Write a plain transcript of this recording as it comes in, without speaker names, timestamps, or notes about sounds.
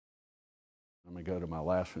to go to my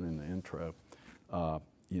last one in the intro.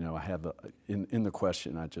 You know, I have in the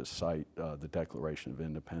question I just cite the Declaration of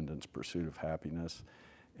Independence, pursuit of happiness,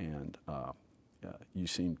 and you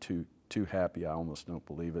seem too happy. I almost don't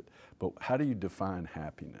believe it. But how do you define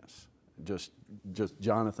happiness? Just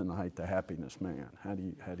Jonathan Haidt, the happiness man. How do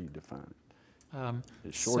you define it?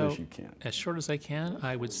 As short as you can. As short as I can,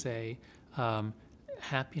 I would say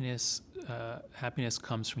happiness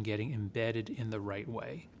comes from getting embedded in the right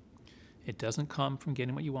way. It doesn't come from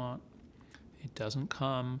getting what you want. It doesn't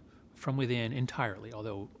come from within entirely,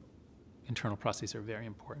 although internal processes are very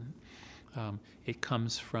important. It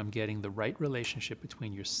comes from getting the right relationship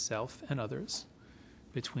between yourself and others,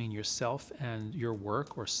 between yourself and your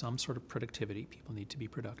work or some sort of productivity. People need to be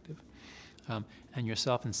productive. And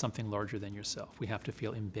yourself and something larger than yourself. We have to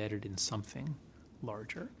feel embedded in something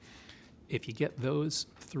larger. If you get those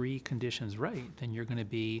three conditions right, then you're going to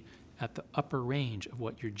be at the upper range of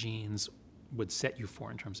what your genes would set you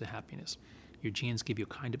for in terms of happiness. Your genes give you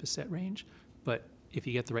kind of a set range, but if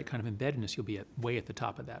you get the right kind of embeddedness, you'll be way at the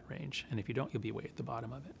top of that range. And if you don't, you'll be way at the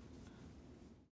bottom of it.